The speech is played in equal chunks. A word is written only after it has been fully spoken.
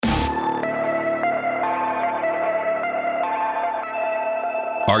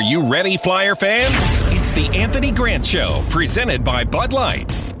Are you ready, Flyer fans? It's the Anthony Grant Show, presented by Bud Light.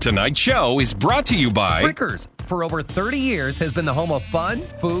 Tonight's show is brought to you by Frickers. For over 30 years has been the home of fun,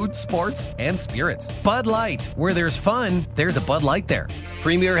 food, sports, and spirits. Bud Light. Where there's fun, there's a Bud Light there.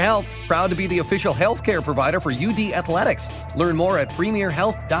 Premier Health. Proud to be the official healthcare provider for UD Athletics. Learn more at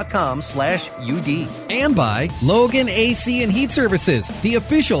premierhealth.com/UD. And by Logan AC and Heat Services, the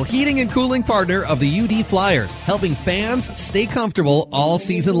official heating and cooling partner of the UD Flyers, helping fans stay comfortable all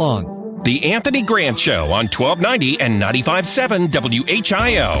season long. The Anthony Grant Show on 1290 and 95.7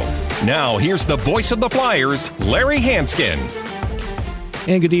 WHIO. Now, here's the voice of the Flyers, Larry Hanskin.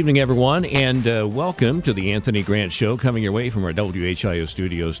 And good evening, everyone, and welcome to the Anthony Grant Show, coming your way from our WHIO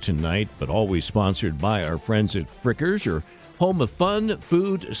studios tonight, but always sponsored by our friends at Frickers, your home of fun,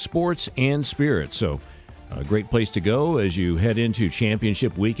 food, sports, and spirits. So a great place to go as you head into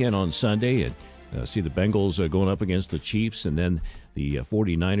championship weekend on Sunday and see the Bengals going up against the Chiefs, and then the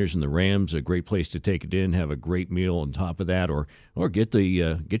 49ers and the Rams. A great place to take it in, have a great meal on top of that, or get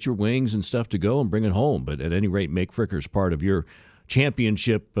your wings and stuff to go and bring it home. But at any rate, make Frickers part of your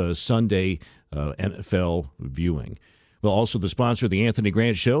championship Sunday NFL viewing. Well, also the sponsor of the Anthony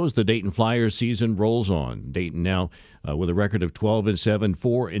Grant Show is the Dayton Flyers. Season rolls on. Dayton now with a record of 12-7,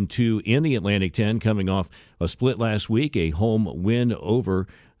 4-2 in the Atlantic 10, coming off a split last week, a home win over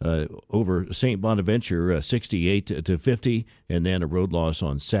St. Bonaventure, 68-50, and then a road loss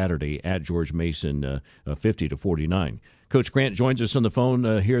on Saturday at George Mason, 50-49. Coach Grant joins us on the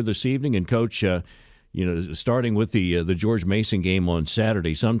phone here this evening, and Coach, starting with the George Mason game on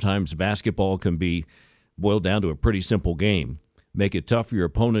Saturday, sometimes basketball can be boiled down to a pretty simple game. Make it tough for your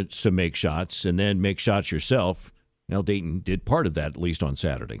opponents to make shots, and then make shots yourself. Now, Dayton did part of that, at least on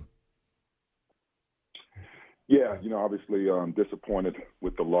Saturday. Yeah, obviously disappointed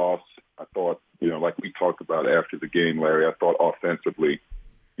with the loss. I thought, like we talked about after the game, Larry, I thought offensively,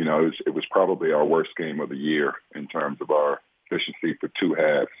 it was probably our worst game of the year in terms of our efficiency for two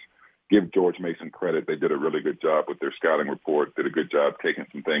halves. Give George Mason credit. They did a really good job with their scouting report, did a good job taking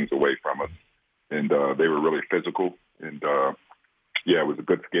some things away from us. And they were really physical. And, it was a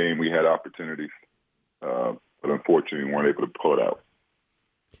good game. We had opportunities, but unfortunately we weren't able to pull it out.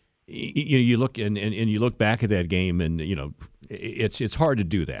 You look and you look back at that game, and it's hard to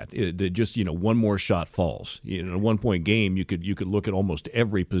do that. Just one more shot falls. In a 1-point game, you could look at almost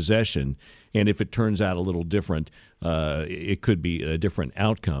every possession, and if it turns out a little different, it could be a different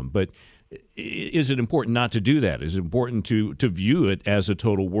outcome. But is it important not to do that? Is it important to view it as a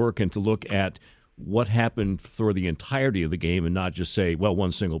total work and to look at what happened for the entirety of the game and not just say, well,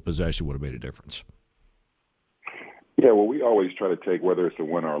 one single possession would have made a difference? Yeah, well, we always try to take, whether it's a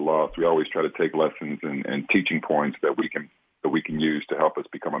win or a loss, we always try to take lessons and teaching points that we can use to help us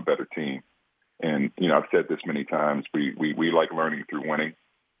become a better team. And, I've said this many times, we like learning through winning,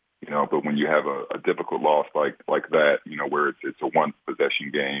 but when you have a difficult loss like that, where it's a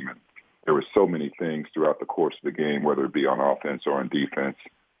one-possession game, and there were so many things throughout the course of the game, whether it be on offense or on defense,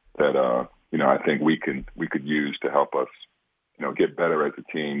 that, I think we could use to help us, get better as a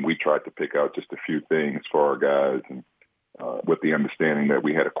team. We tried to pick out just a few things for our guys, and with the understanding that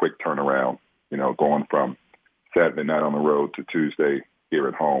we had a quick turnaround, going from Saturday night on the road to Tuesday here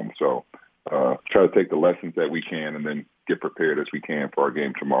at home. So try to take the lessons that we can and then get prepared as we can for our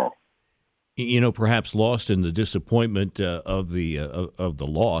game tomorrow. Perhaps lost in the disappointment of the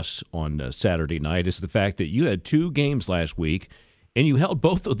loss on Saturday night is the fact that you had two games last week, and you held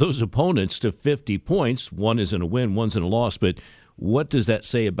both of those opponents to 50 points. One isn't a win, one's in a loss. But what does that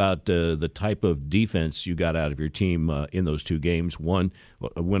say about the type of defense you got out of your team in those two games? One,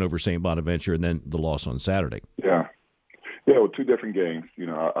 a win over St. Bonaventure, and then the loss on Saturday. Yeah, well, two different games.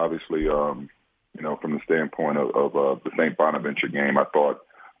 Obviously, from the standpoint of the St. Bonaventure game, I thought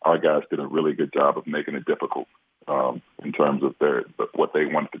our guys did a really good job of making it difficult in terms of what they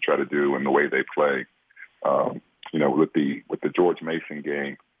wanted to try to do and the way they play. With the George Mason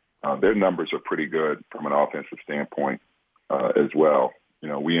game, their numbers are pretty good from an offensive standpoint as well.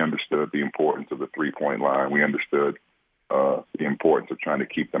 We understood the importance of the three-point line. We understood the importance of trying to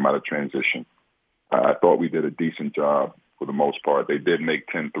keep them out of transition. I thought we did a decent job for the most part. They did make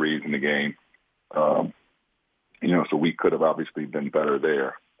 10 threes in the game, so we could have obviously been better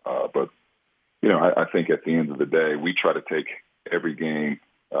there. But I think at the end of the day, we try to take every game,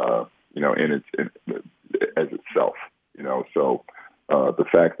 as itself, So the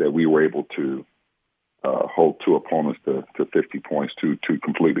fact that we were able to hold two opponents to 50 points, two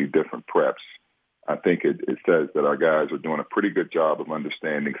completely different preps, I think it says that our guys are doing a pretty good job of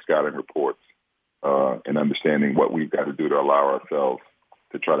understanding scouting reports and understanding what we've got to do to allow ourselves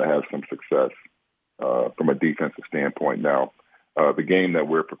to try to have some success from a defensive standpoint. Now, the game that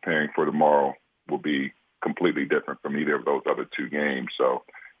we're preparing for tomorrow will be completely different from either of those other two games. So,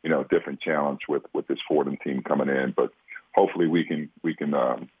 different challenge with this Fordham team coming in, but hopefully we can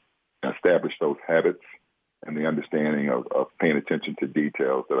establish those habits and the understanding of paying attention to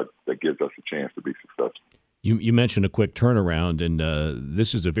details that gives us a chance to be successful. You mentioned a quick turnaround, and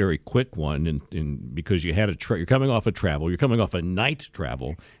this is a very quick one, and because you had you're coming off a travel, you're coming off a night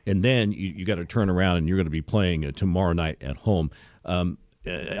travel, and then you got to turn around and you're going to be playing tomorrow night at home.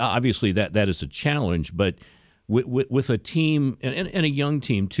 Obviously, that is a challenge, but with a team and a young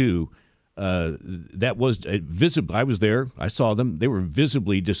team too, that was visible. I was there. I saw them. They were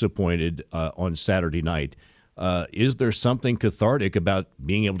visibly disappointed on Saturday night. Is there something cathartic about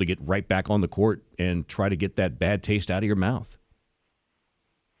being able to get right back on the court and try to get that bad taste out of your mouth?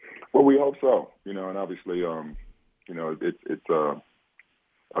 Well, we hope so. And obviously, it's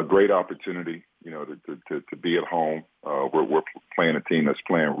a great opportunity, to be at home. We're playing a team that's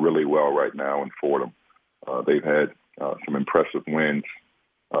playing really well right now in Fordham. They've had some impressive wins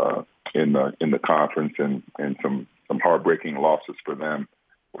in the conference and some heartbreaking losses for them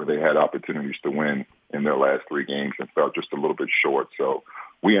where they had opportunities to win in their last three games and fell just a little bit short. So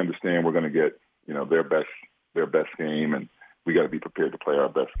we understand we're going to get, their best game, and we got to be prepared to play our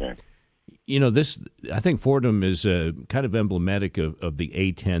best game. I think Fordham is kind of emblematic of the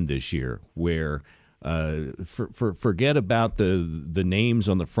A-10 this year, where forget about the names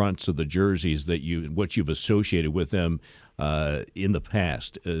on the fronts of the jerseys what you've associated with them in the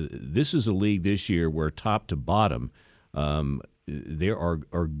past. This is a league this year where top to bottom, there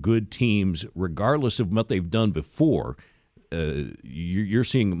are good teams, regardless of what they've done before. You're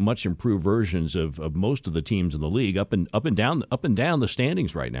seeing much improved versions of most of the teams in the league up and down the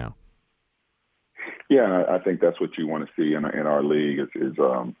standings right now. Yeah, I think that's what you want to see in our league is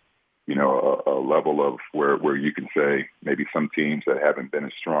a level of where you can say maybe some teams that haven't been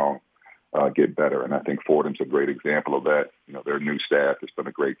as strong get better, and I think Fordham's a great example of that. Their new staff has done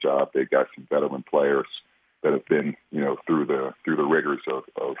a great job. They've got some veteran players that have been, through the rigors of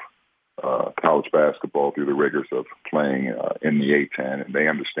college basketball, through the rigors of playing in the A-10, and they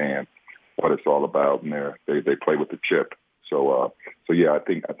understand what it's all about, and they play with the chip. So yeah, I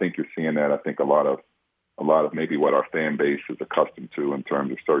think you're seeing that. I think a lot of maybe what our fan base is accustomed to in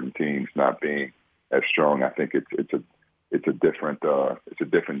terms of certain teams not being as strong. I think it's a different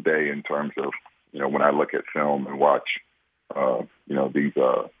day in terms of when I look at film and watch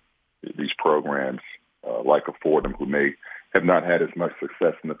these programs like a Fordham who may have not had as much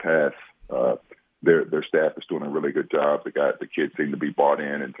success in the past. Their staff is doing a really good job. The kids seem to be bought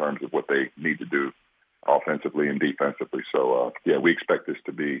in terms of what they need to do offensively and defensively. So yeah, we expect this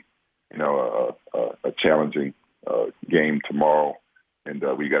to be a challenging game tomorrow, and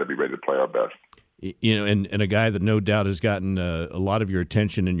we got to be ready to play our best. And a guy that no doubt has gotten a lot of your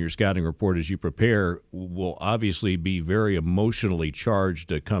attention in your scouting report as you prepare will obviously be very emotionally charged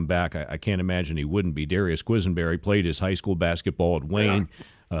to come back. I can't imagine he wouldn't be. Darius Quisenberry played his high school basketball at Wayne,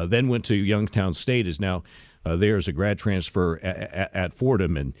 then went to Youngstown State, is now there as a grad transfer at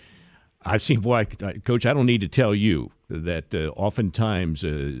Fordham. And I've seen, Coach, I don't need to tell you that oftentimes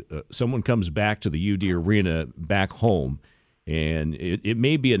someone comes back to the UD Arena back home, and it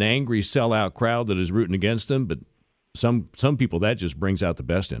may be an angry sellout crowd that is rooting against them, but some people, that just brings out the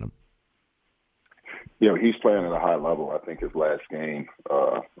best in them. He's playing at a high level. I think his last game,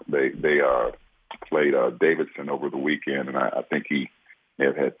 they played Davidson over the weekend, and I think he may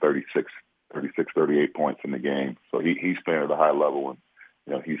have had 38 points in the game. So he's playing at a high level,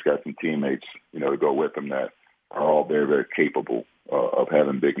 and he's got some teammates, to go with him that are all very, very capable of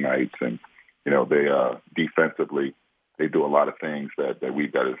having big nights. And, they defensively, they do a lot of things that we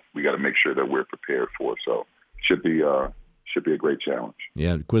got to make sure that we're prepared for. So should be a great challenge.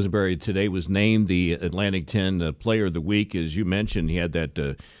 Yeah, Quisenberry today was named the Atlantic 10 Player of the Week. As you mentioned, he had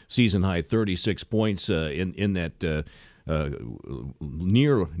that season-high 36 points in that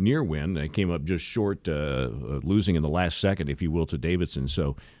near win. They came up just short, losing in the last second, if you will, to Davidson.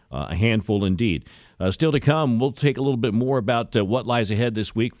 So a handful indeed. Still to come, we'll take a little bit more about what lies ahead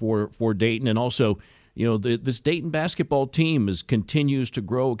this week for Dayton, and also, this Dayton basketball team continues to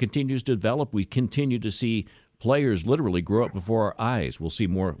grow, continues to develop. We continue to see players literally grow up before our eyes. We'll say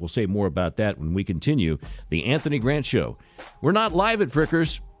more about that when we continue the Anthony Grant Show. We're not live at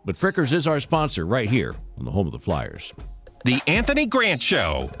Frickers, but Frickers is our sponsor right here on the home of the Flyers. The Anthony Grant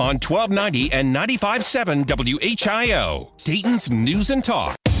Show on 1290 and 95.7 WHIO, Dayton's News and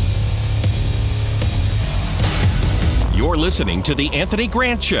Talk. You're listening to The Anthony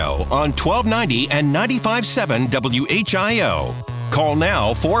Grant Show on 1290 and 95.7 WHIO. Call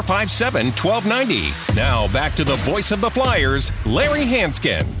now 457-1290. Now back to the voice of the Flyers, Larry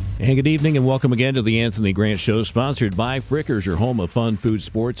Hanskin. And good evening and welcome again to the Anthony Grant Show, sponsored by Frickers, your home of fun, food,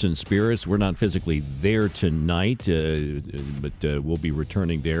 sports, and spirits. We're not physically there tonight, but we'll be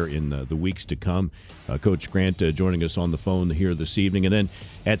returning there in the weeks to come. Coach Grant joining us on the phone here this evening. And then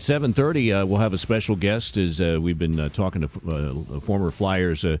at 7:30, we'll have a special guest as we've been talking to former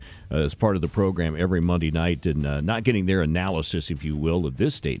Flyers as part of the program every Monday night, and not getting their analysis, if you will, of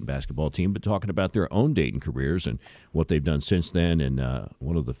this Dayton basketball team, but talking about their own Dayton careers and what they've done since then. And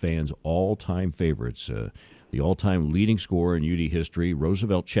one of the fans' all-time favorites, the all-time leading scorer in UD history,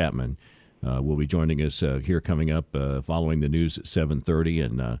 Roosevelt Chapman, will be joining us here coming up following the news at 7:30.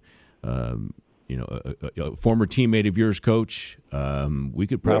 And a former teammate of yours, Coach. We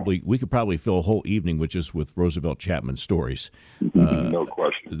could probably fill a whole evening with Roosevelt Chapman stories. No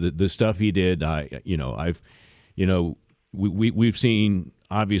question. The stuff he did. We've seen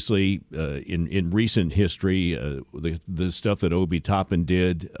obviously in recent history the stuff that Obi Toppin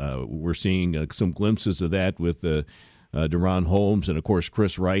did. We're seeing some glimpses of that with Deron Holmes and of course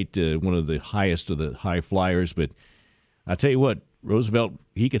Chris Wright, one of the highest of the high flyers. But I tell you what, Roosevelt,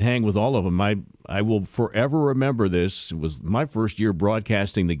 he could hang with all of them. I will forever remember this. It was my first year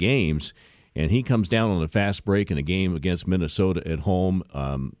broadcasting the games, and he comes down on a fast break in a game against Minnesota at home,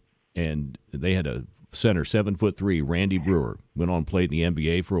 and they had a center, 7'3", Randy Brewer, went on and played in the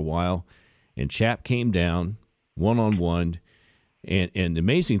NBA for a while, and Chap came down one-on-one, and the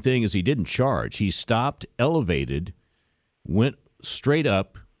amazing thing is he didn't charge. He stopped, elevated, went straight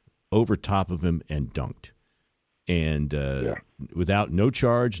up over top of him, and dunked. And without no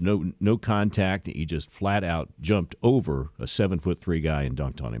charge, no contact, he just flat out jumped over a 7'3" guy and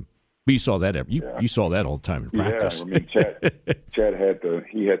dunked on him. But you saw that you saw that all the time in practice. Yeah, I mean, Chad had the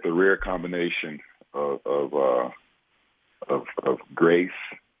rare combination of grace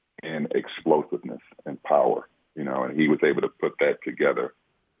and explosiveness and power, and he was able to put that together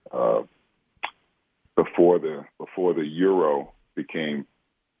before the Euro became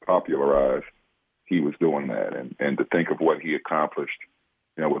popularized. He was doing that, and to think of what he accomplished,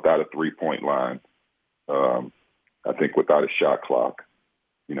 without a 3-point line, I think without a shot clock,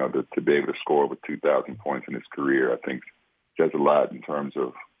 to be able to score over 2,000 points in his career, I think says a lot in terms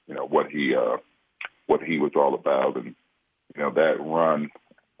of what he was all about, and that run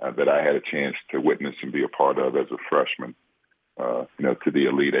that I had a chance to witness and be a part of as a freshman, to the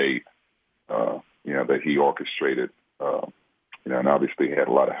Elite Eight, that he orchestrated, and obviously had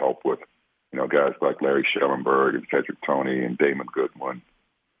a lot of help with. Guys like Larry Schellenberg and Cedric Toney and Damon Goodwin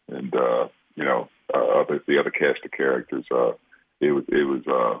and, the other cast of characters. It was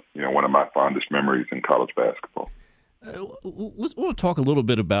one of my fondest memories in college basketball. We'll talk a little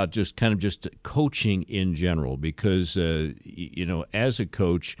bit about just coaching in general because, as a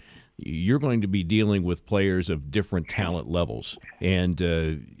coach, you're going to be dealing with players of different talent levels. And,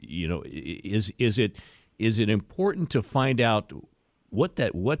 is it important to find out what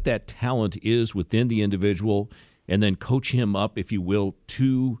that talent is within the individual, and then coach him up, if you will,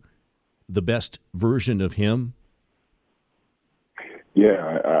 to the best version of him?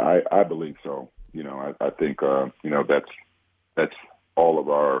 Yeah, I believe so. I think that's all of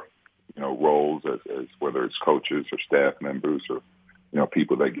our roles as whether it's coaches or staff members or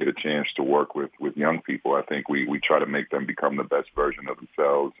people that get a chance to work with young people. I think we try to make them become the best version of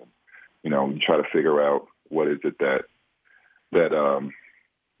themselves, and we try to figure out what is it that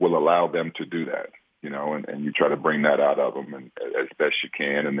will allow them to do that, and you try to bring that out of them and as best you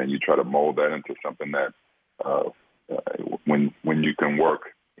can, and then you try to mold that into something that when you can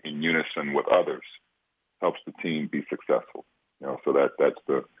work in unison with others, helps the team be successful. So that's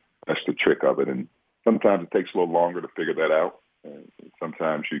the trick of it, and sometimes it takes a little longer to figure that out. And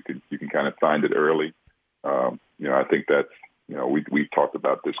sometimes you can kind of find it early. I think that's we've talked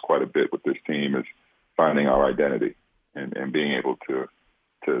about this quite a bit with this team is finding our identity. And being able to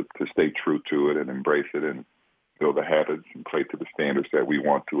stay true to it and embrace it and build the habits and play to the standards that we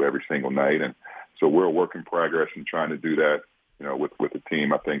want to every single night. And so we're a work in progress in trying to do that, with the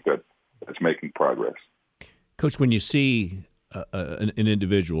team. I think that's making progress. Coach, when you see an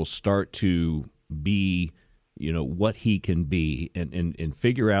individual start to be, what he can be and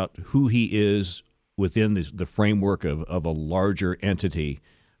figure out who he is within the framework of a larger entity,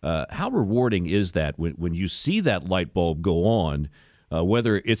 how rewarding is that when you see that light bulb go on,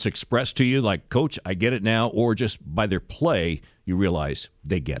 whether it's expressed to you like, Coach, I get it now, or just by their play, you realize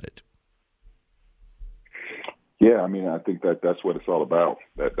they get it? Yeah, I mean, I think that's what it's all about.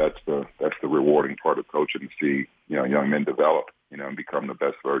 That's the rewarding part of coaching, to see young men develop, and become the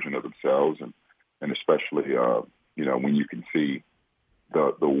best version of themselves, and especially when you can see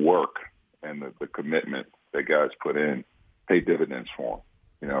the work and the commitment that guys put in pay dividends for them.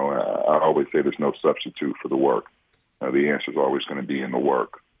 You know, I always say there's no substitute for the work. The answer is always going to be in the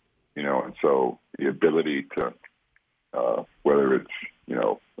work. You know, and so the ability to, whether it's, you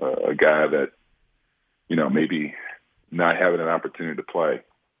know, a guy that, you know, maybe not having an opportunity to play,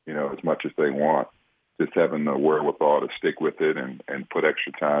 you know, as much as they want, just having the wherewithal to stick with it and put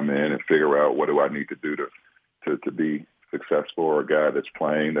extra time in and figure out what do I need to do to be successful, or a guy that's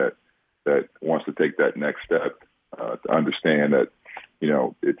playing that wants to take that next step, to understand that, you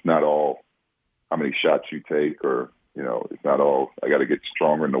know, it's not all how many shots you take, or, you know, it's not all I got to get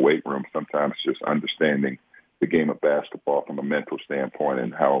stronger in the weight room. Sometimes it's just understanding the game of basketball from a mental standpoint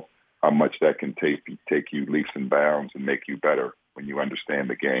and how much that can take you leaps and bounds and make you better when you understand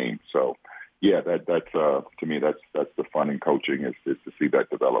the game. So, yeah, that's to me, that's the fun in coaching is to see that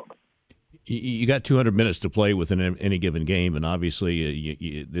development. You got 200 minutes to play within any given game, and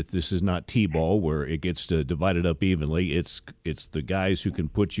obviously this is not T-ball where it gets divided up evenly. It's the guys who can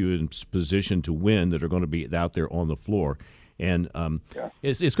put you in position to win that are going to be out there on the floor. And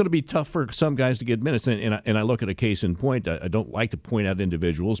it's going to be tough for some guys to get minutes. And I look at a case in point. I don't like to point out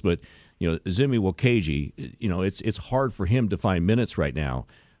individuals, but you know, Zimi Wokeji, you know, it's hard for him to find minutes right now.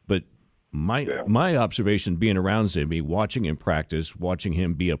 But my observation being around Zimi, watching him practice, watching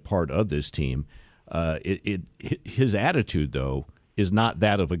him be a part of this team, his attitude though is not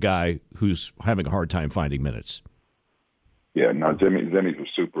that of a guy who's having a hard time finding minutes. Yeah, no, Zimi's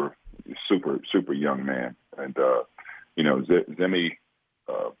a super young man, and you know, Zimi.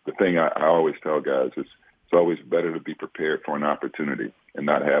 The thing I always tell guys is it's always better to be prepared for an opportunity and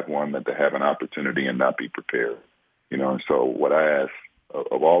not have one than to have an opportunity and not be prepared. You know, and so what I ask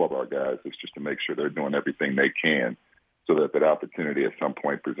of all of our guys is just to make sure they're doing everything they can so that that opportunity at some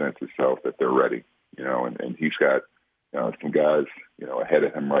point presents itself, that they're ready. You know, and he's got some guys, you know, ahead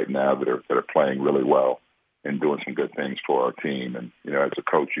of him right now that are playing really well and doing some good things for our team. And, you know, as a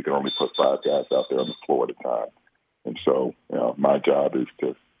coach, you can only put 5 guys out there on the floor at a time. And so, you know, my job is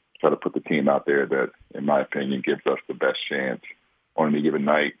to try to put the team out there that, in my opinion, gives us the best chance on any given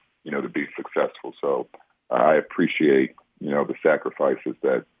night, you know, to be successful. So I appreciate, you know, the sacrifices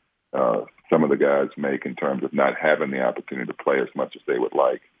that some of the guys make in terms of not having the opportunity to play as much as they would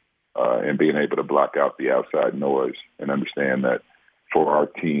like, and being able to block out the outside noise and understand that for our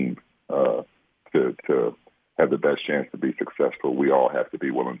team to have the best chance to be successful, we all have to be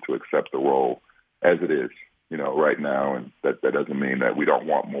willing to accept the role as it is, you know, right now. And that doesn't mean that we don't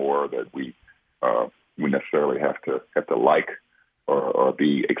want more, that we necessarily have to like or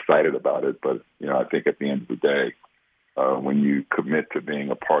be excited about it. But, you know, I think at the end of the day, when you commit to being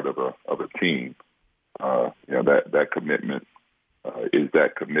a part of a team, you know, that commitment is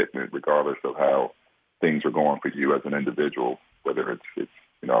that commitment regardless of how things are going for you as an individual, whether it's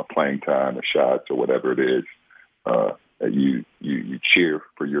you know, playing time or shots or whatever it is. You cheer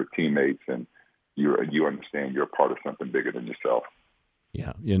for your teammates and you understand you're a part of something bigger than yourself.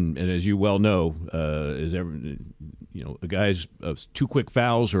 Yeah, and as you well know, a guy's 2 quick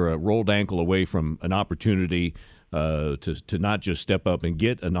fouls or a rolled ankle away from an opportunity to not just step up and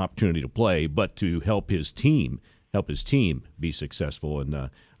get an opportunity to play, but to help his team be successful. And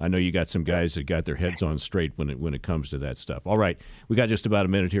I know you got some guys that got their heads on straight when it comes to that stuff. All right, we got just about a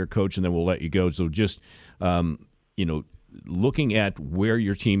minute here, Coach, and then we'll let you go. So just looking at where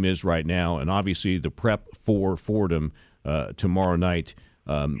your team is right now, and obviously the prep for Fordham tomorrow night,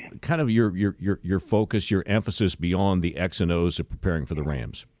 kind of your focus, your emphasis beyond the X and O's of preparing for the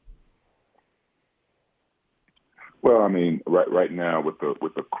Rams. Well, I mean, right now with the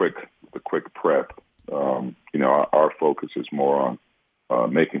quick prep, our focus is more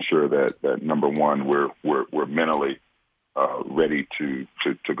on making sure that number one, we're mentally ready to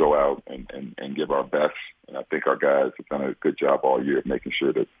go out and give our best. And I think our guys have done a good job all year of making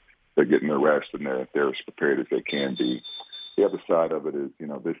sure that they're getting their rest and they're as prepared as they can be. The other side of it is,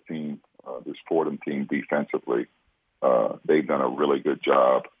 this team, this Fordham team defensively, they've done a really good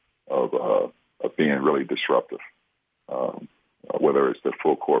job of being really disruptive. Whether it's their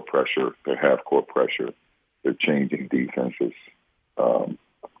full court pressure, their half court pressure, they're changing defenses.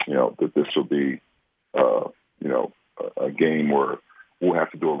 That this will be, a game where we'll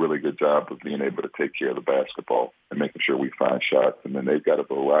have to do a really good job of being able to take care of the basketball and making sure we find shots. And then they've got a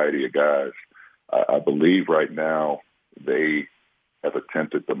variety of guys. I believe right now they have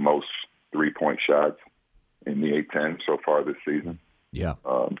attempted the most 3-point shots in the A-10 so far this season. Yeah.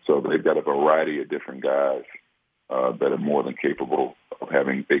 So they've got a variety of different guys that are more than capable of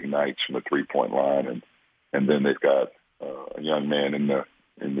having big nights from the 3-point line, and then they've got a young man in the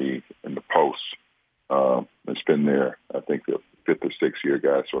post that's been there, I think, fifth or sixth year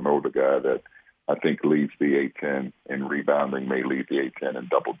guy, so an older guy that I think leads the A-10 in rebounding, may lead the A-10 in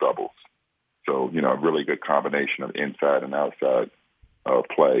double-doubles. So, a really good combination of inside and outside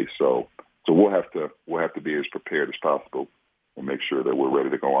play. So we'll have to be as prepared as possible and make sure that we're ready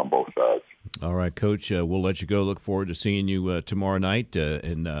to go on both sides. All right, Coach, we'll let you go. Look forward to seeing you tomorrow night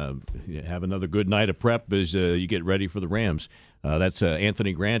and have another good night of prep as you get ready for the Rams. That's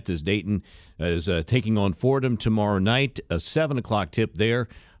Anthony Grant as Dayton is taking on Fordham tomorrow night, a 7 o'clock tip there.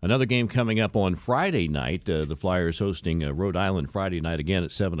 Another game coming up on Friday night. The Flyers hosting Rhode Island Friday night again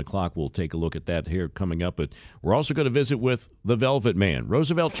at 7 o'clock. We'll take a look at that here coming up. But we're also going to visit with the Velvet Man,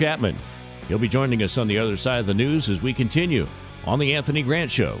 Roosevelt Chapman. He'll be joining us on the other side of the news as we continue on The Anthony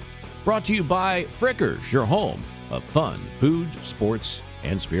Grant Show. Brought to you by Frickers, your home of fun, food, sports,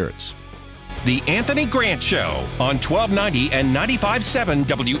 and spirits. The Anthony Grant Show on 1290 and 95.7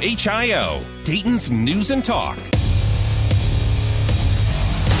 WHIO, Dayton's News and Talk.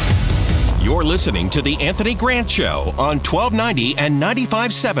 You're listening to The Anthony Grant Show on 1290 and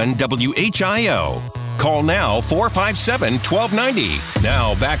 95.7 WHIO. Call now 457-1290.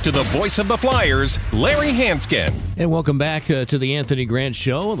 Now back to the voice of the Flyers, Larry Hanskin. And welcome back to the Anthony Grant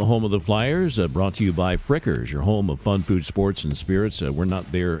Show, the home of the Flyers, brought to you by Frickers, your home of fun, food, sports, and spirits. We're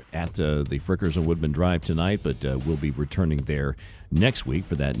not there at the Frickers on Woodman Drive tonight, but we'll be returning there next week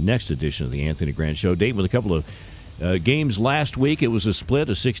for that next edition of the Anthony Grant Show. Dayton with a couple of games last week. It was a split,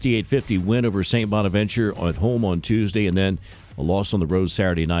 a 68-50 win over St. Bonaventure at home on Tuesday, and then a loss on the road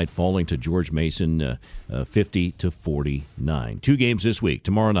Saturday night, falling to George Mason 50-49. 2 games this week.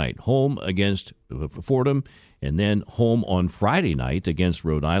 Tomorrow night, home against Fordham, and then home on Friday night against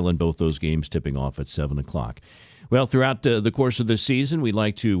Rhode Island. Both those games tipping off at 7 o'clock. Well, throughout the course of this season, we'd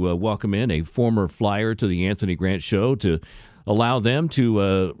like to welcome in a former Flyer to the Anthony Grant Show to allow them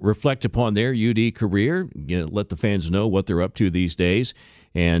to reflect upon their UD career, let the fans know what they're up to these days.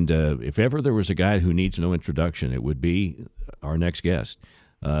 And if ever there was a guy who needs no introduction, it would be our next guest.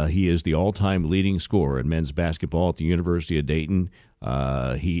 He is the all-time leading scorer in men's basketball at the University of Dayton.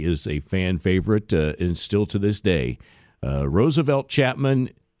 He is a fan favorite and still to this day. Roosevelt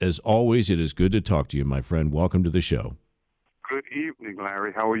Chapman, as always, it is good to talk to you, my friend. Welcome to the show. Good evening,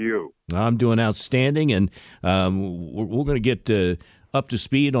 Larry. How are you? I'm doing outstanding, and we're going to get up to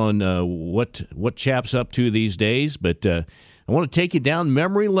speed on what Chap's up to these days, but I want to take you down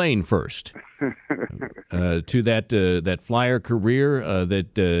memory lane first to that Flyer career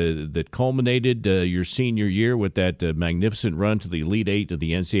that culminated your senior year with that magnificent run to the Elite Eight of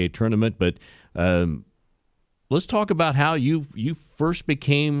the NCAA tournament. But let's talk about how you first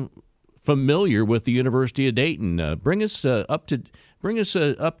became familiar with the University of Dayton. Bring us up to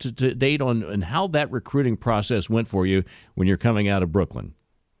date on how that recruiting process went for you when you're coming out of Brooklyn.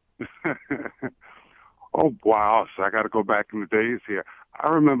 Oh, wow. So I got to go back in the days here. I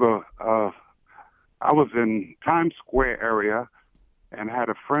remember I was in Times Square area and had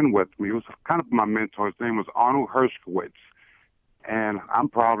a friend with me. He was kind of my mentor. His name was Arnold Hershkowitz. And I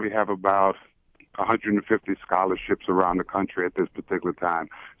probably have about 150 scholarships around the country at this particular time.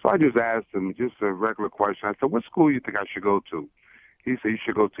 So I just asked him just a regular question. I said, what school do you think I should go to? He said, you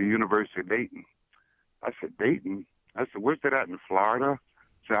should go to University of Dayton. I said, Dayton? I said, where's that at, in Florida?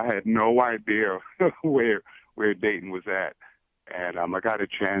 So I had no idea where Dayton was at. And I got a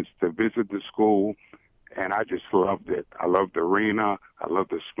chance to visit the school, and I just loved it. I loved the arena. I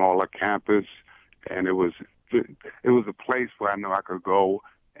loved the smaller campus. And it was a place where I know I could go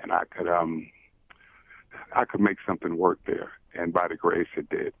and I could make something work there. And by the grace, it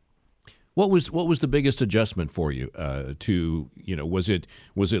did. What was the biggest adjustment for you? Was it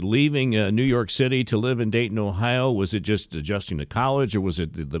leaving New York City to live in Dayton, Ohio? Was it just adjusting to college, or was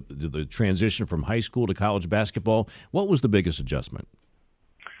it the transition from high school to college basketball? What was the biggest adjustment?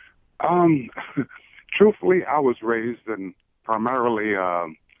 Truthfully, I was raised in primarily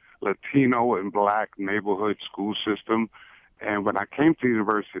Latino and Black neighborhood school system. And when I came to the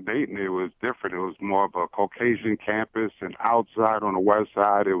University of Dayton, it was different. It was more of a Caucasian campus, and outside on the west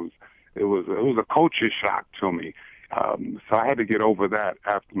side, it was a culture shock to me. So I had to get over that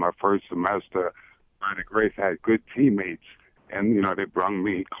after my first semester. By the grace, I had good teammates, and they brought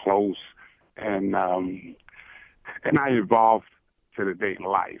me close, and I evolved to the Dayton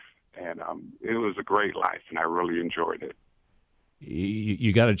life, and it was a great life, and I really enjoyed it.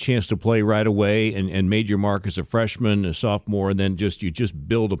 You got a chance to play right away and made your mark as a freshman, a sophomore, and then you just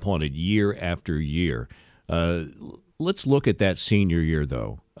build upon it year after year. Let's look at that senior year,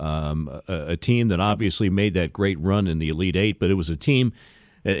 though. A team that obviously made that great run in the Elite Eight, but it was a team,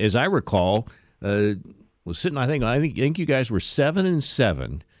 as I recall, was sitting. I think you guys were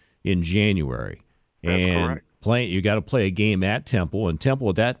 7-7 in January, That's correct. You got to play a game at Temple, and Temple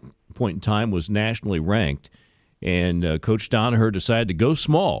at that point in time was nationally ranked. And Coach Danaher decided to go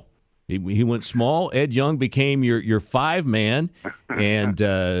small. He went small. Ed Young became your 5-man, and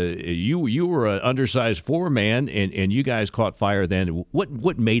you were an undersized 4-man, and you guys caught fire then.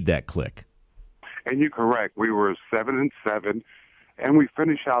 What made that click? And you're correct. We were 7-7, and we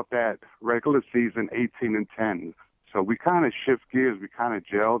finished out that regular season 18-10. So we kind of shift gears. We kind of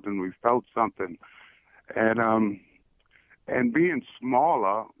gelled, and we felt something. And being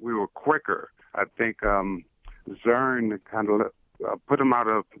smaller, we were quicker. I think Zern kind of put him out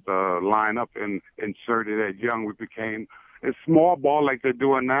of the lineup and inserted Ed Young. We became a small ball like they're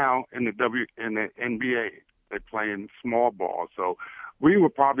doing now in the NBA. They're playing small ball. So we were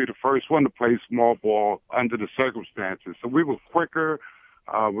probably the first one to play small ball under the circumstances. So we were quicker.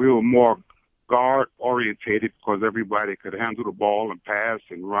 We were more guard-orientated because everybody could handle the ball and pass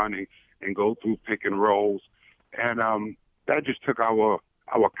and run and go through pick and rolls. And that just took our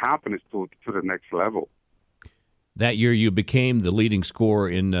confidence to the next level. That year, you became the leading scorer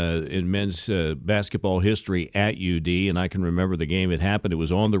in men's basketball history at UD, and I can remember the game it happened. It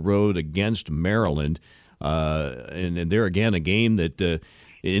was on the road against Maryland, and there again, a game that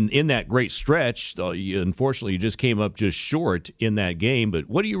in that great stretch, unfortunately, you just came up just short in that game. But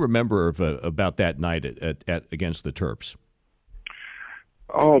what do you remember about that night at against the Terps?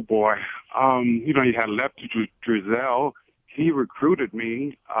 Oh boy, you had Lefty Drizel. He recruited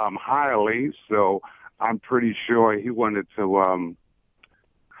me highly, so I'm pretty sure he wanted to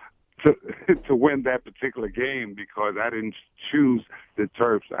win that particular game because I didn't choose the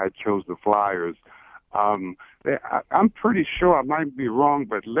Terps. I chose the Flyers. I'm pretty sure, I might be wrong,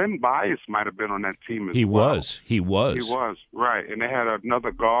 but Len Bias might have been on that team as well. He was, right. And they had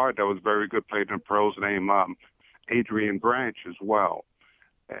another guard that was very good, played in the pros, named Adrian Branch as well.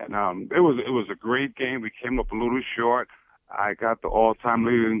 And it was a great game. We came up a little short. I got the all-time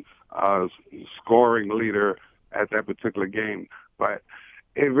leading scoring leader at that particular game. But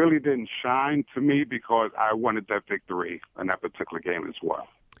it really didn't shine to me because I wanted that victory in that particular game as well.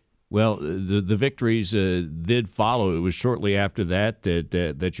 Well, the victories did follow. It was shortly after that your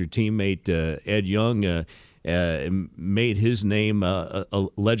teammate Ed Young made his name a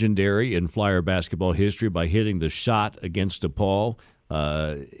legendary in Flyer basketball history by hitting the shot against DePaul.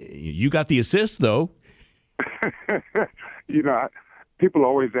 You got the assist, though. People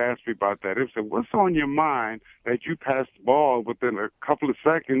always ask me about that. They say, what's on your mind that you passed the ball within a couple of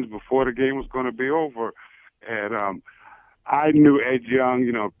seconds before the game was going to be over? And I knew Ed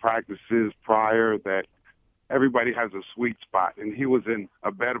Young, practices prior, that everybody has a sweet spot, and he was in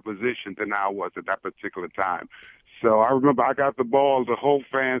a better position than I was at that particular time. So I remember I got the ball, the whole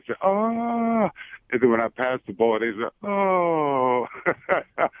fan said, oh, and then when I passed the ball, they said, oh.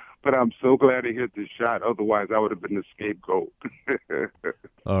 But I'm so glad he hit the shot. Otherwise, I would have been the scapegoat.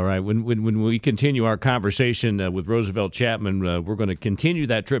 All right. When we continue our conversation with Roosevelt Chapman, we're going to continue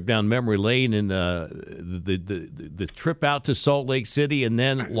that trip down memory lane and the trip out to Salt Lake City and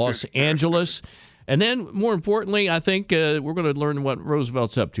then Los Angeles. And then, more importantly, I think we're going to learn what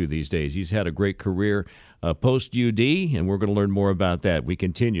Roosevelt's up to these days. He's had a great career post-UD, and we're going to learn more about that. We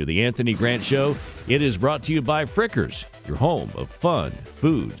continue. The Anthony Grant Show, it is brought to you by Frickers, your home of fun,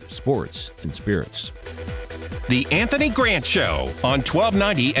 food, sports, and spirits. The Anthony Grant Show on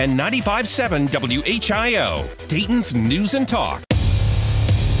 1290 and 95.7 WHIO, Dayton's News and Talk.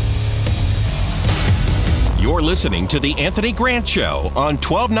 You're listening to The Anthony Grant Show on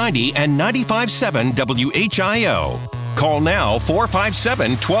 1290 and 95.7 WHIO. Call now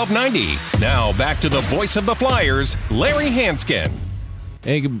 457-1290. Now back to the voice of the Flyers, Larry Hanskin.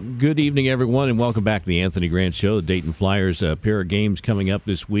 Hey, good evening, everyone, and welcome back to the Anthony Grant Show. The Dayton Flyers, a pair of games coming up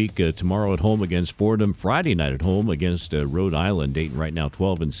this week. Tomorrow at home against Fordham, Friday night at home against Rhode Island. Dayton right now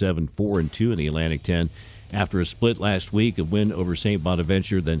 12-7, 4-2 in the Atlantic 10. After a split last week, a win over St.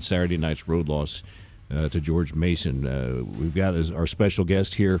 Bonaventure, then Saturday night's road loss to George Mason. We've got as our special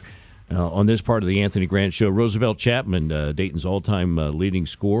guest here on this part of the Anthony Grant Show, Roosevelt Chapman, Dayton's all-time leading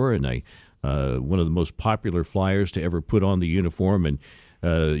scorer and one of the most popular Flyers to ever put on the uniform. And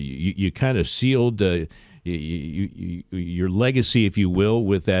you kind of sealed your legacy, if you will,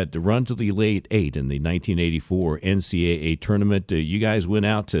 with that run to the Elite Eight in the 1984 NCAA tournament. You guys went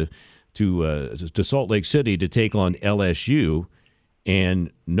out to Salt Lake City to take on LSU.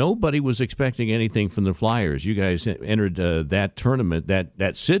 And nobody was expecting anything from the Flyers. You guys entered that tournament,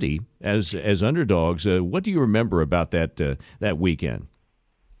 that city, as underdogs. What do you remember about that weekend?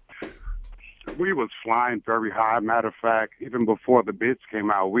 We was flying very high. Matter of fact, even before the bids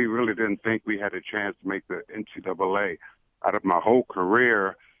came out, we really didn't think we had a chance to make the NCAA. Out of my whole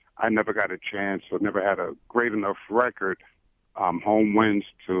career, I never got a chance or never had a great enough record, home wins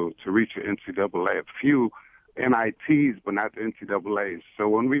to reach the NCAA. A few NITs, but not the NCAAs. So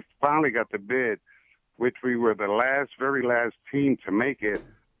when we finally got the bid, which we were the very last team to make it,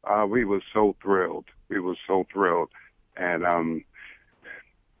 we were so thrilled. And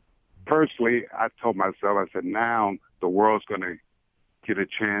personally, I told myself, I said, now the world's going to get a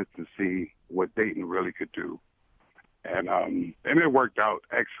chance to see what Dayton really could do. And it worked out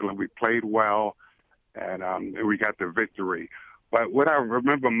excellent. We played well, and we got the victory. But what I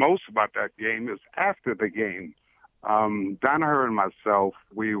remember most about that game is after the game, Danaher and myself,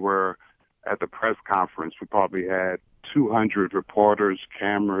 we were at the press conference. We probably had 200 reporters,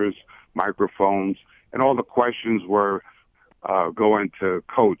 cameras, microphones, and all the questions were going to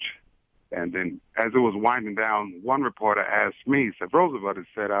Coach. And then as it was winding down, one reporter asked me, he said, Roosevelt, he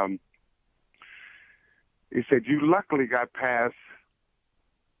said, you luckily got past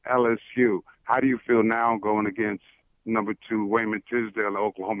LSU. How do you feel now going against number 2, Wayman Tisdale,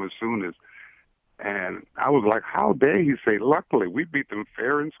 Oklahoma Sooners? And I was like, how dare he say luckily? We beat them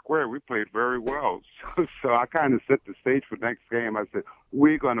fair and square. We played very well. So I kind of set the stage for the next game. I said,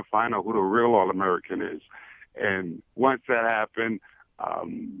 we're going to find out who the real All-American is. And once that happened,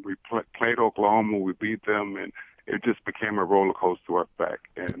 we played Oklahoma. We beat them, and it just became a roller coaster effect.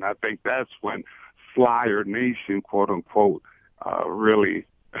 And I think that's when Flyer Nation, quote unquote, really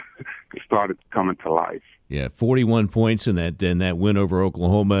started coming to life. Yeah, 41 points in that win over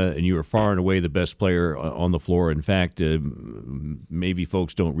Oklahoma, and you were far and away the best player on the floor. In fact, maybe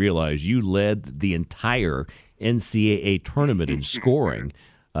folks don't realize you led the entire NCAA tournament in scoring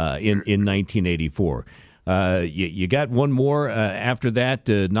in 1984. You got one more after that,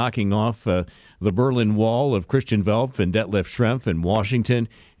 knocking off the Berlin Wall of Christian Welf and Detlef Schrempf in Washington,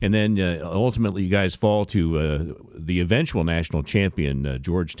 and then ultimately you guys fall to the eventual national champion,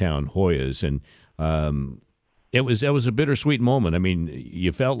 Georgetown Hoyas, and it was a bittersweet moment. I mean,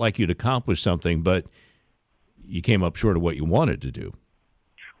 you felt like you'd accomplished something, but you came up short of what you wanted to do.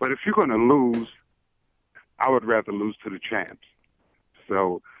 But if you're going to lose, I would rather lose to the champs.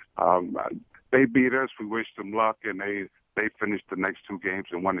 So they beat us. We wished them luck, and they finished the next 2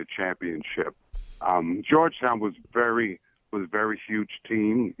 games and won the championship. Georgetown was very huge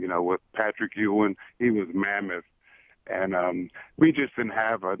team, with Patrick Ewing. He was mammoth, and we just didn't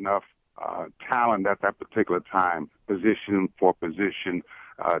have enough talent at that particular time, position for position,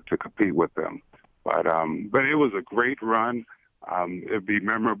 to compete with them. But it was a great run. It'd be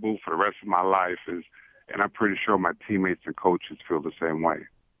memorable for the rest of my life, and I'm pretty sure my teammates and coaches feel the same way.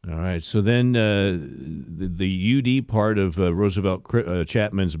 All right. So then the UD part of Roosevelt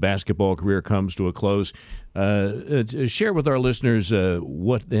Chapman's basketball career comes to a close. Share with our listeners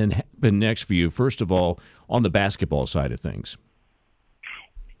what then happened next for you, first of all, on the basketball side of things.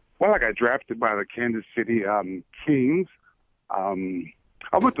 Well, I got drafted by the Kansas City Kings. I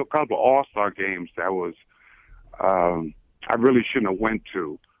went to a couple of All-Star games that was I really shouldn't have went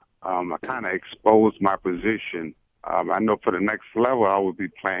to. I kind of exposed my position. I know for the next level I would be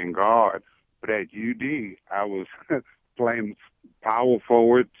playing guard, but at UD I was playing power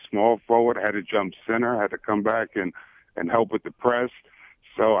forward, small forward. I had to jump center, I had to come back and help with the press.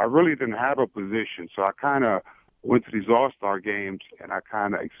 So I really didn't have a position. So I kind of went to these All-Star games and I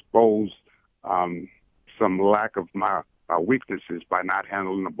kind of exposed some lack of my weaknesses by not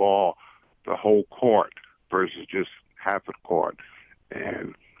handling the ball the whole court versus just half of the court.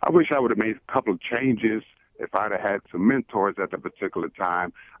 And I wish I would have made a couple of changes. If I'd have had some mentors at that particular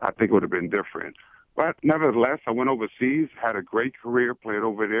time, I think it would have been different. But nevertheless, I went overseas, had a great career, played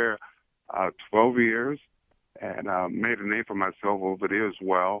over there 12 years, and made a name for myself over there as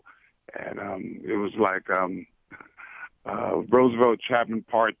well. And it was like Roosevelt Chapman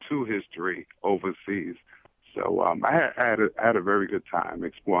Part 2 history overseas. So I had a very good time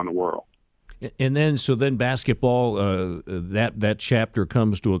exploring the world. And then basketball, that chapter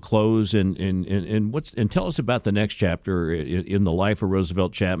comes to a close, and tell us about the next chapter in the life of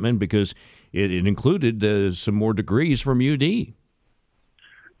Roosevelt Chapman, because it included some more degrees from UD.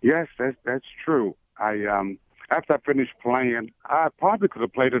 Yes, that's true. After I finished playing, I probably could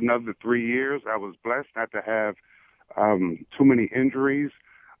have played another 3 years. I was blessed not to have too many injuries,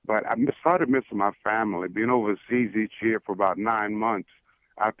 but I started missing my family. Being overseas each year for about 9 months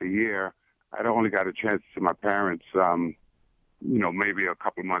out the year, I'd only got a chance to see my parents, maybe a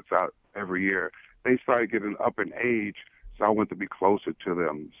couple of months out every year. They started getting up in age, so I wanted to be closer to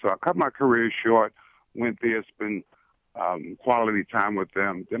them. So I cut my career short, went there, spent quality time with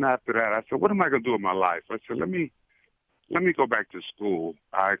them. Then after that, I said, what am I going to do with my life? I said, let me go back to school.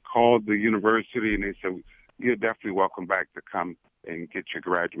 I called the university, and they said, you're definitely welcome back to come and get your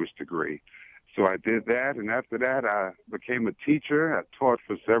graduate's degree. So I did that, and after that, I became a teacher. I taught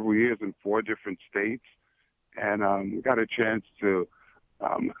for several years in 4 different states, and got a chance to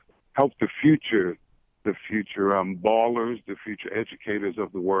help the future ballers, the future educators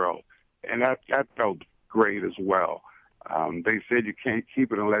of the world, and that felt great as well. They said you can't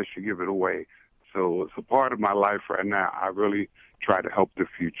keep it unless you give it away. So it's a part of my life right now. I really try to help the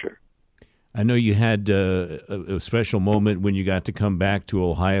future. I know you had a special moment when you got to come back to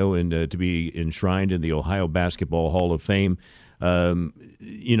Ohio and to be enshrined in the Ohio Basketball Hall of Fame. When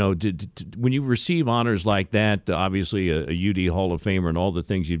you receive honors like that, obviously a UD Hall of Famer and all the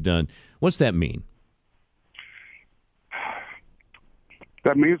things you've done, what's that mean?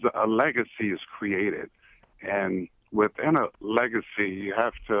 That means a legacy is created, and within a legacy, you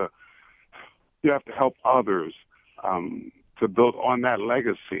have to help others to build on that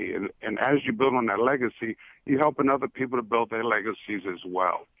legacy. And as you build on that legacy, you're helping other people to build their legacies as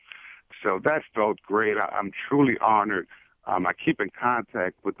well. So that felt great. I'm truly honored. I keep in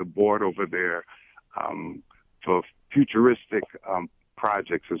contact with the board over there for futuristic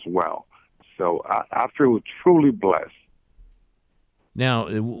projects as well. So I feel truly blessed. Now,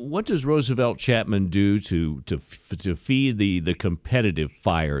 what does Roosevelt Chapman do to feed the competitive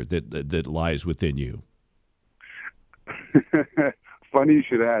fire that lies within you? Funny you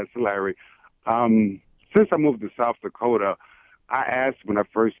should ask, Larry. Since I moved to South Dakota, I asked when I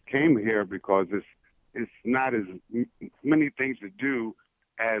first came here because it's not as many things to do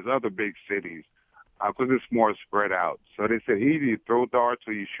as other big cities because it's more spread out. So they said, either you throw darts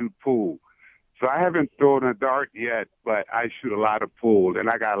or you shoot pool. So I haven't thrown a dart yet, but I shoot a lot of pool, and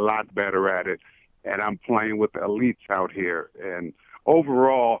I got a lot better at it. And I'm playing with the elites out here. And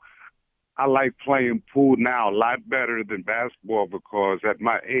overall, I like playing pool now a lot better than basketball because at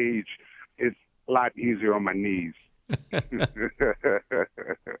my age, it's a lot easier on my knees. But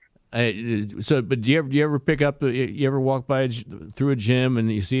do you ever pick up? You ever walk by through a gym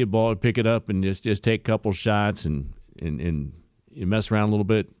and you see a ball, pick it up and just take a couple shots and you mess around a little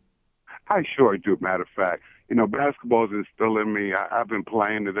bit? I sure do. Matter of fact, basketball is still in me. I've been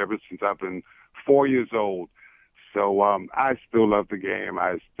playing it ever since I've been 4 years old. So I still love the game.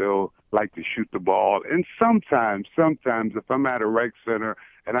 I still like to shoot the ball. And sometimes if I'm at a rec center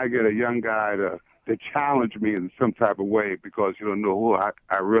and I get a young guy to challenge me in some type of way because you don't know who I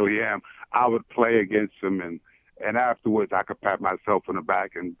really am, I would play against him. And afterwards I could pat myself on the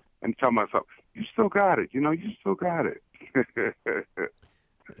back and tell myself, you still got it. You still got it.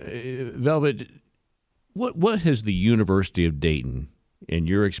 Velvet, what has the University of Dayton, in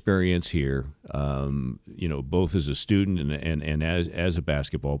your experience here, both as a student and as a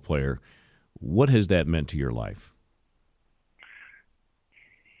basketball player, what has that meant to your life?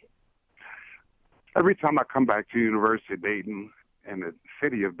 Every time I come back to University of Dayton and the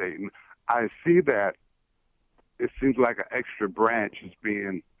city of Dayton, I see that it seems like an extra branch is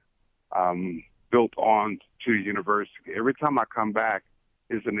being built on to the university. Every time I come back,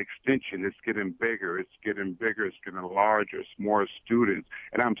 is an extension. It's getting bigger. It's getting larger. It's more students.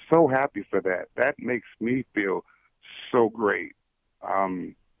 And I'm so happy for that. That makes me feel so great.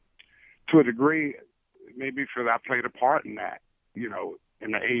 To a degree, maybe feel I played a part in that, in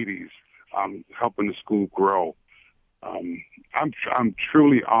the 80s, helping the school grow. I'm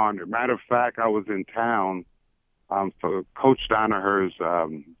truly honored. Matter of fact, I was in town for Coach Donaher's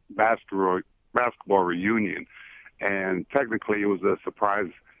basketball reunion. And technically, it was a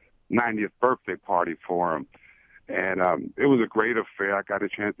surprise 90th birthday party for him. And it was a great affair. I got a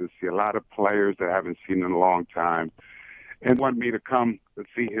chance to see a lot of players that I haven't seen in a long time. And wanted me to come to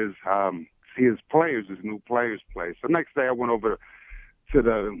see his players, his new players play. So next day, I went over to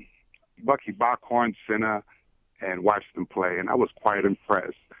the Bucky Bockhorn Center and watched them play. And I was quite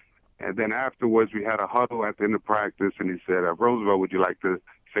impressed. And then afterwards, we had a huddle at the end of practice. And he said, Roosevelt, would you like to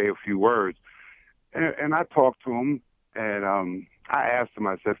say a few words? And I talked to him, and I asked him,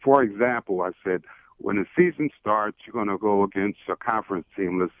 I said, for example, I said, when the season starts, you're going to go against a conference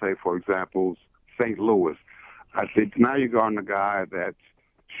team, let's say, for example, St. Louis. I said, now you're going to a guy that's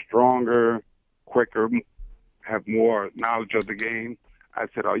stronger, quicker, have more knowledge of the game. I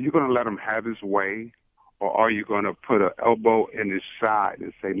said, are you going to let him have his way, or are you going to put an elbow in his side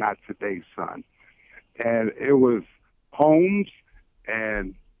and say, not today, son? And it was Holmes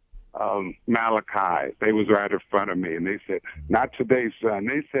and Malachi. They was right in front of me, and they said, not today, son.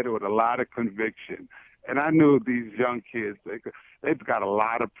 They said it with a lot of conviction. And I knew these young kids, they've got a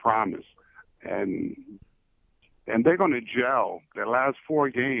lot of promise, and they're going to gel. Their last 4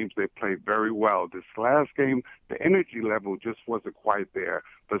 games, they played very well. This last game, the energy level just wasn't quite there.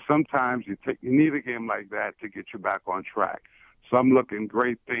 But sometimes you need a game like that to get you back on track. So I'm looking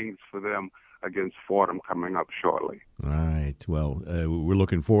great things for them against Fordham coming up shortly. All right. Well, we're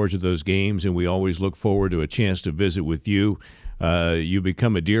looking forward to those games, and we always look forward to a chance to visit with you. You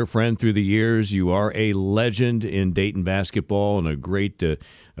become a dear friend through the years. You are a legend in Dayton basketball, and a great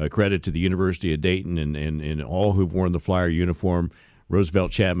credit to the University of Dayton and all who've worn the Flyer uniform.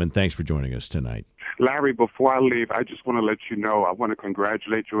 Roosevelt Chapman, thanks for joining us tonight. Larry, before I leave, I just want to let you know, I want to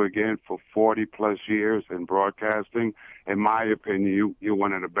congratulate you again for 40-plus years in broadcasting. In my opinion, you're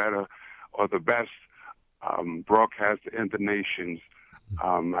one of the better or the best broadcaster in the nations.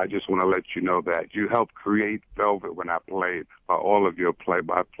 I just want to let you know that you helped create Velvet when I played by all of your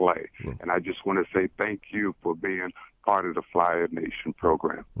play-by-play. And I just want to say thank you for being part of the Flyer Nation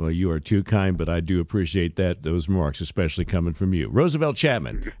program. Well, you are too kind, but I do appreciate those remarks, especially coming from you. Roosevelt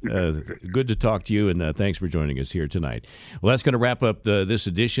Chapman, good to talk to you, and thanks for joining us here tonight. Well, that's going to wrap up this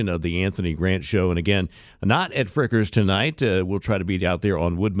edition of the Anthony Grant Show. And again, not at Frickers tonight. We'll try to be out there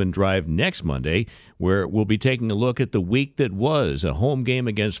on Woodman Drive next Monday, where we'll be taking a look at the week that was. A home game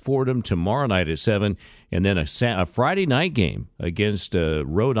against Fordham tomorrow night at 7, and then a Friday night game against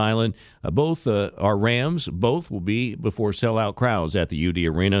Rhode Island. Both our Rams, both will be before sellout crowds at the UD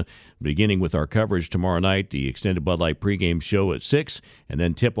Arena, beginning with our coverage tomorrow night, the extended Bud Light pregame show at 6, and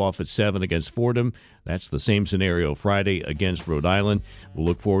then tip-off at 7 against Fordham. That's the same scenario Friday against Rhode Island. We'll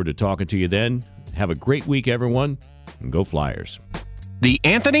look forward to talking to you then. Have a great week, everyone, and go Flyers. The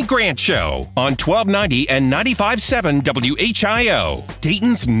Anthony Grant Show on 1290 and 95.7 WHIO,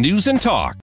 Dayton's News and Talk.